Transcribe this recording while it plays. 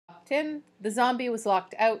locked in, the zombie was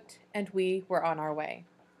locked out, and we were on our way.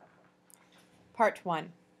 Part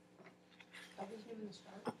 1.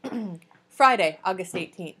 Friday, August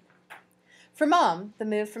 18th. For Mom, the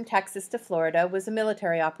move from Texas to Florida was a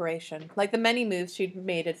military operation, like the many moves she'd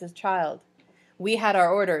made as a child. We had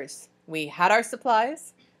our orders. We had our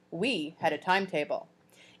supplies. We had a timetable.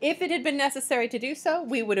 If it had been necessary to do so,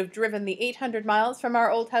 we would have driven the 800 miles from our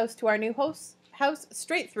old house to our new house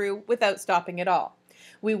straight through without stopping at all.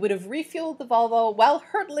 We would have refueled the Volvo while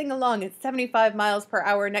hurtling along at 75 miles per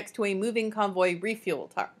hour next to a moving convoy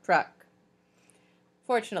refuel truck.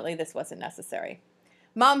 Fortunately, this wasn't necessary.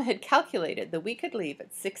 Mom had calculated that we could leave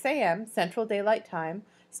at 6 a.m. Central Daylight Time,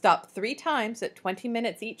 stop 3 times at 20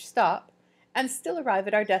 minutes each stop, and still arrive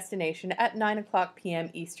at our destination at 9 o'clock p.m.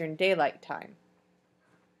 Eastern Daylight Time.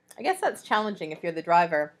 I guess that's challenging if you're the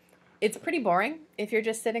driver. It's pretty boring if you're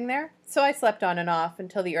just sitting there, so I slept on and off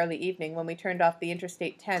until the early evening when we turned off the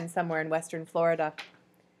Interstate 10 somewhere in western Florida.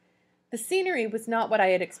 The scenery was not what I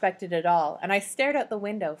had expected at all, and I stared out the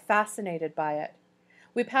window, fascinated by it.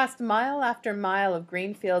 We passed mile after mile of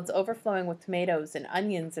green fields overflowing with tomatoes and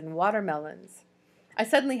onions and watermelons. I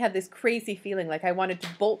suddenly had this crazy feeling like I wanted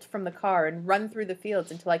to bolt from the car and run through the fields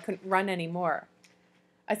until I couldn't run anymore.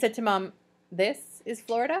 I said to Mom, "This is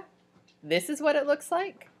Florida? This is what it looks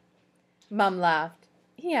like?" Mom laughed.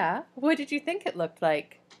 "Yeah, what did you think it looked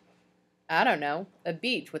like?" "I don't know, a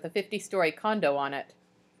beach with a 50-story condo on it."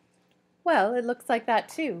 "Well, it looks like that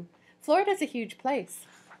too. Florida's a huge place.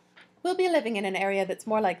 We'll be living in an area that's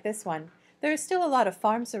more like this one. There are still a lot of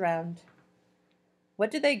farms around." "What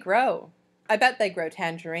do they grow? I bet they grow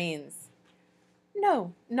tangerines."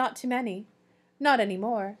 "No, not too many. Not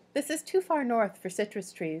anymore. This is too far north for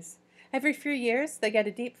citrus trees. Every few years they get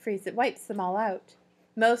a deep freeze that wipes them all out.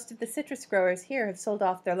 Most of the citrus growers here have sold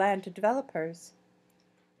off their land to developers."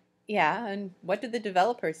 "Yeah, and what do the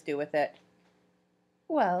developers do with it?"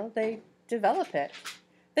 "Well, they develop it.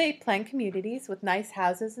 They plan communities with nice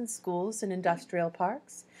houses and schools and industrial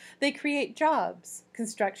parks. They create jobs,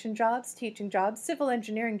 construction jobs, teaching jobs, civil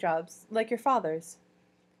engineering jobs, like your father's."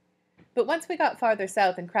 But once we got farther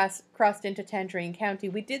south and crossed into Tangerine County,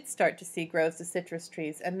 we did start to see groves of citrus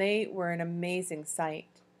trees, and they were an amazing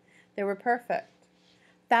sight. They were perfect.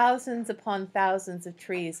 Thousands upon thousands of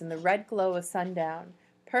trees in the red glow of sundown,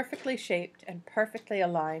 perfectly shaped and perfectly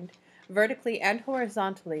aligned, vertically and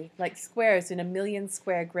horizontally, like squares in a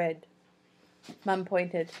million-square grid. Mum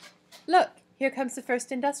pointed. "Look, here comes the first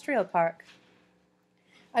industrial park."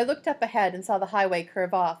 I looked up ahead and saw the highway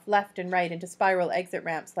curve off, left and right, into spiral exit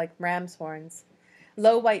ramps like ram's horns.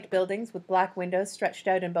 Low white buildings with black windows stretched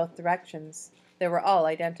out in both directions. They were all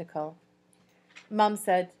identical. Mum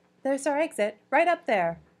said, "There's our exit, right up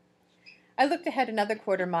there." I looked ahead another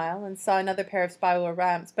quarter mile and saw another pair of spiral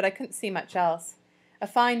ramps, but I couldn't see much else. A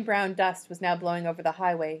fine brown dust was now blowing over the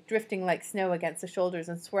highway, drifting like snow against the shoulders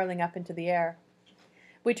and swirling up into the air.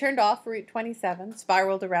 We turned off Route 27,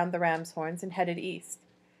 spiraled around the ram's horns, and headed east.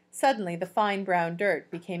 Suddenly, the fine brown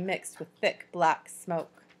dirt became mixed with thick black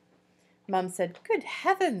smoke. Mum said, "Good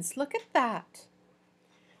heavens, look at that."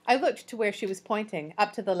 I looked to where she was pointing,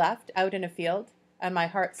 up to the left, out in a field, and my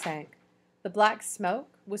heart sank. The black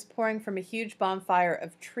smoke was pouring from a huge bonfire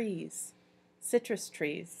of trees, citrus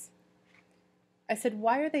trees. I said,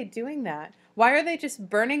 "Why are they doing that? Why are they just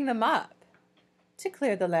burning them up?" "To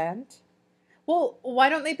clear the land." "Well, why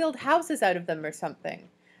don't they build houses out of them or something?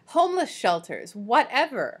 Homeless shelters,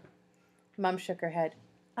 whatever." Mum shook her head.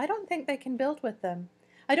 "I don't think they can build with them.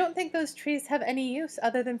 I don't think those trees have any use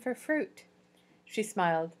other than for fruit." She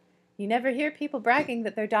smiled. "You never hear people bragging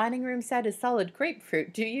that their dining room set is solid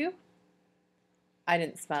grapefruit, do you?" I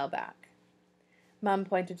didn't smile back. Mum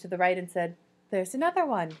pointed to the right and said, "There's another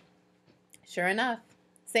one." Sure enough.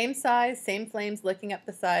 Same size, same flames licking up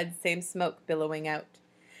the sides, same smoke billowing out.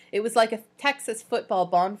 It was like a Texas football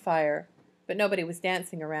bonfire, but nobody was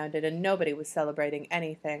dancing around it, and nobody was celebrating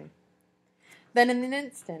anything. Then in an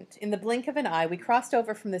instant, in the blink of an eye, we crossed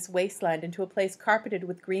over from this wasteland into a place carpeted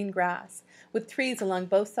with green grass, with trees along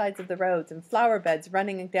both sides of the roads and flower beds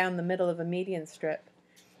running down the middle of a median strip.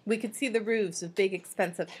 We could see the roofs of big,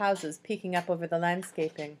 expensive houses peeking up over the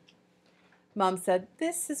landscaping. Mom said,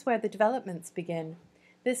 "This is where the developments begin.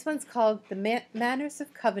 This one's called the Manors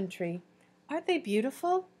of Coventry. Aren't they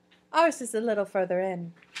beautiful? Ours is a little further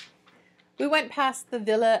in." We went past the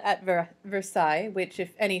villa at Versailles, which,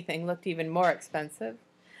 if anything, looked even more expensive.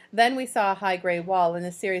 Then we saw a high grey wall and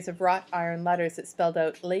a series of wrought iron letters that spelled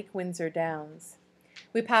out Lake Windsor Downs.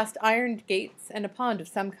 We passed ironed gates and a pond of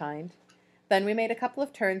some kind. Then we made a couple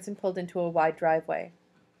of turns and pulled into a wide driveway.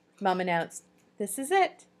 Mom announced, "This is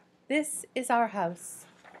it. This is our house."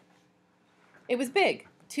 It was big,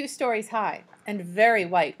 2 stories high, and very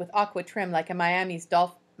white with aqua trim like a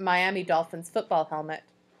Miami Dolphins football helmet.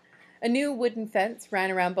 A new wooden fence ran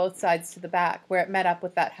around both sides to the back, where it met up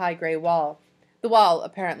with that high gray wall. The wall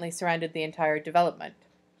apparently surrounded the entire development.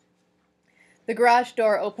 The garage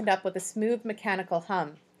door opened up with a smooth mechanical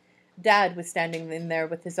hum. Dad was standing in there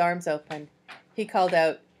with his arms open. He called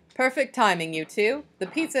out, "Perfect timing, you two. The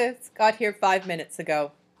pizza's got here 5 minutes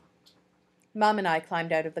ago." Mom and I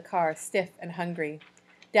climbed out of the car, stiff and hungry.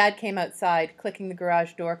 Dad came outside, clicking the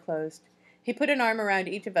garage door closed. He put an arm around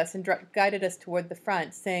each of us and guided us toward the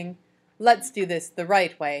front, saying, "Let's do this the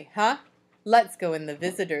right way, huh? Let's go in the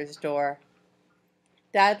visitor's door."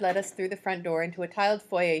 Dad led us through the front door into a tiled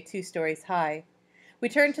foyer 2 stories high. We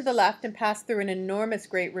turned to the left and passed through an enormous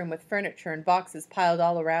great room with furniture and boxes piled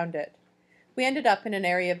all around it. We ended up in an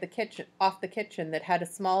area of the kitchen, off the kitchen, that had a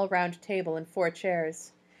small round table and 4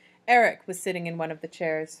 chairs. Eric was sitting in one of the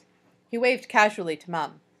chairs. He waved casually to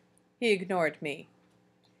Mum. He ignored me.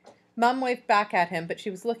 Mum waved back at him, but she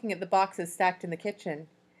was looking at the boxes stacked in the kitchen.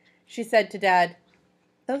 She said to Dad,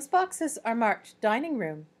 "Those boxes are marked dining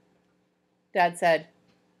room." Dad said,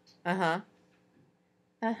 "Uh-huh."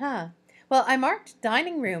 "Uh-huh. Well, I marked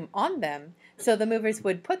dining room on them, so the movers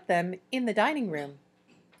would put them in the dining room."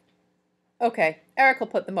 "Okay, Eric will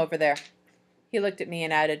put them over there." He looked at me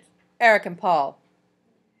and added, "Eric and Paul."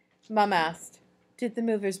 Mum asked, "Did the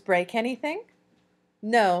movers break anything?"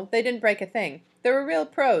 "No, they didn't break a thing. They were real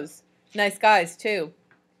pros. Nice guys, too."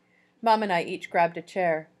 Mum and I each grabbed a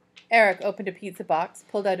chair. Eric opened a pizza box,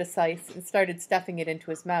 pulled out a slice, and started stuffing it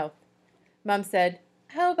into his mouth. Mum said,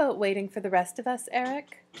 "How about waiting for the rest of us,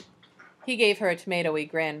 Eric?" He gave her a tomatoey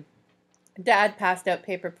grin. Dad passed out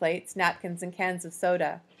paper plates, napkins, and cans of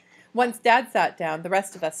soda. Once Dad sat down, the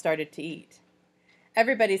rest of us started to eat.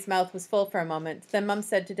 Everybody's mouth was full for a moment. Then Mum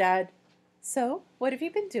said to Dad, "So, what have you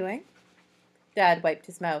been doing?" Dad wiped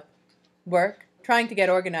his mouth. "Work. Trying to get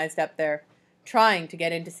organized up there. Trying to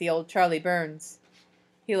get in to see old Charlie Burns."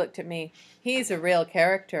 He looked at me. "He's a real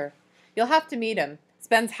character. You'll have to meet him.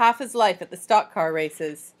 Spends half his life at the stock car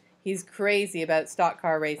races. He's crazy about stock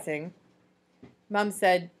car racing." Mum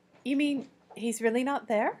said, "You mean he's really not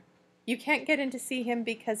there? You can't get in to see him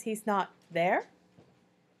because he's not there?"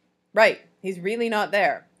 "Right. He's really not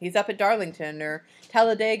there. He's up at Darlington or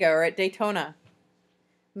Talladega or at Daytona."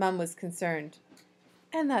 Mum was concerned.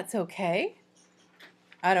 "And that's okay?"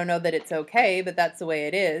 "I don't know that it's okay, but that's the way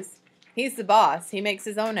it is. He's the boss. He makes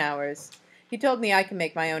his own hours. He told me I can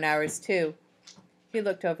make my own hours, too." He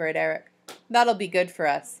looked over at Eric. "That'll be good for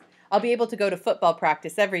us. I'll be able to go to football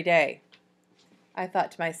practice every day." I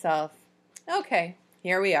thought to myself, okay,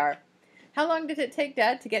 here we are. How long did it take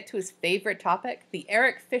Dad to get to his favorite topic, the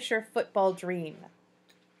Eric Fisher football dream?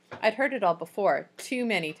 I'd heard it all before, too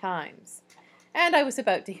many times. And I was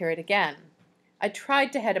about to hear it again. I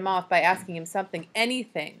tried to head him off by asking him something,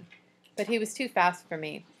 anything, but he was too fast for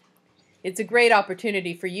me. "It's a great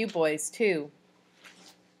opportunity for you boys, too."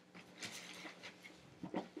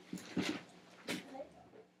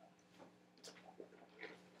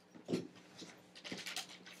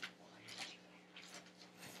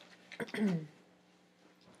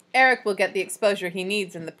 Eric will get the exposure he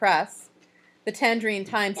needs in the press. The Tangerine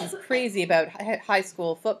Times is crazy about high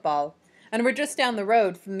school football, and we're just down the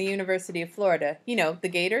road from the University of Florida. You know, the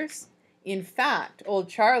Gators. In fact, old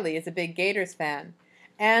Charlie is a big Gators fan,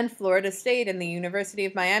 and Florida State and the University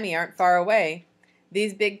of Miami aren't far away.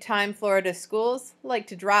 These big-time Florida schools like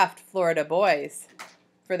to draft Florida boys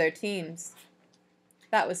for their teams.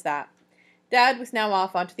 That was that. Dad was now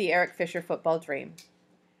off onto the Eric Fisher football dream.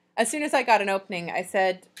 As soon as I got an opening, I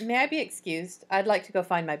said, "May I be excused? I'd like to go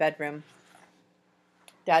find my bedroom."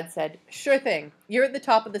 Dad said, "Sure thing. You're at the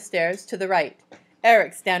top of the stairs to the right.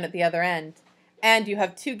 Eric's down at the other end. And you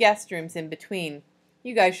have 2 guest rooms in between.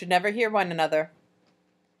 You guys should never hear one another."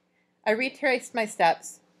 I retraced my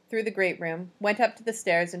steps through the great room, went up to the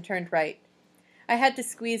stairs, and turned right. I had to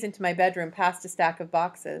squeeze into my bedroom past a stack of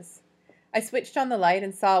boxes. I switched on the light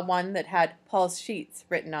and saw one that had "Paul's Sheets"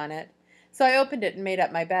 written on it. So I opened it and made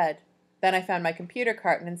up my bed. Then I found my computer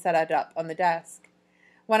carton and set it up on the desk.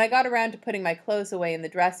 When I got around to putting my clothes away in the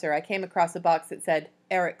dresser, I came across a box that said,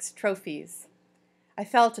 "Eric's Trophies." I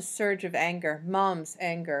felt a surge of anger, Mom's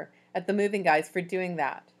anger, at the moving guys for doing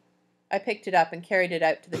that. I picked it up and carried it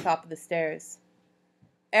out to the top of the stairs.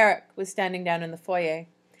 Eric was standing down in the foyer.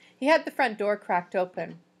 He had the front door cracked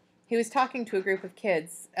open. He was talking to a group of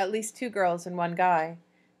kids, at least 2 girls and 1 guy,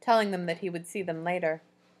 telling them that he would see them later.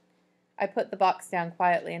 I put the box down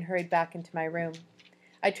quietly and hurried back into my room.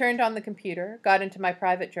 I turned on the computer, got into my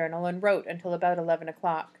private journal, and wrote until about 11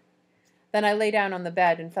 o'clock. Then I lay down on the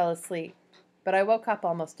bed and fell asleep, but I woke up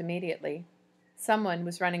almost immediately. Someone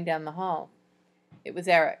was running down the hall. It was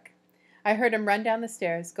Eric. I heard him run down the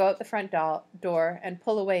stairs, go out the front door, and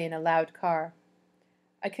pull away in a loud car.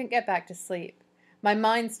 I couldn't get back to sleep. My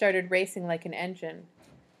mind started racing like an engine.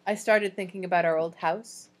 I started thinking about our old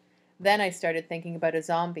house. Then I started thinking about a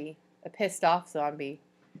zombie, a pissed-off zombie,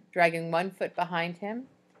 dragging one foot behind him,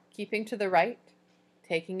 keeping to the right,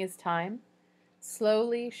 taking his time,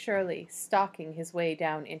 slowly, surely stalking his way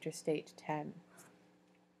down Interstate 10.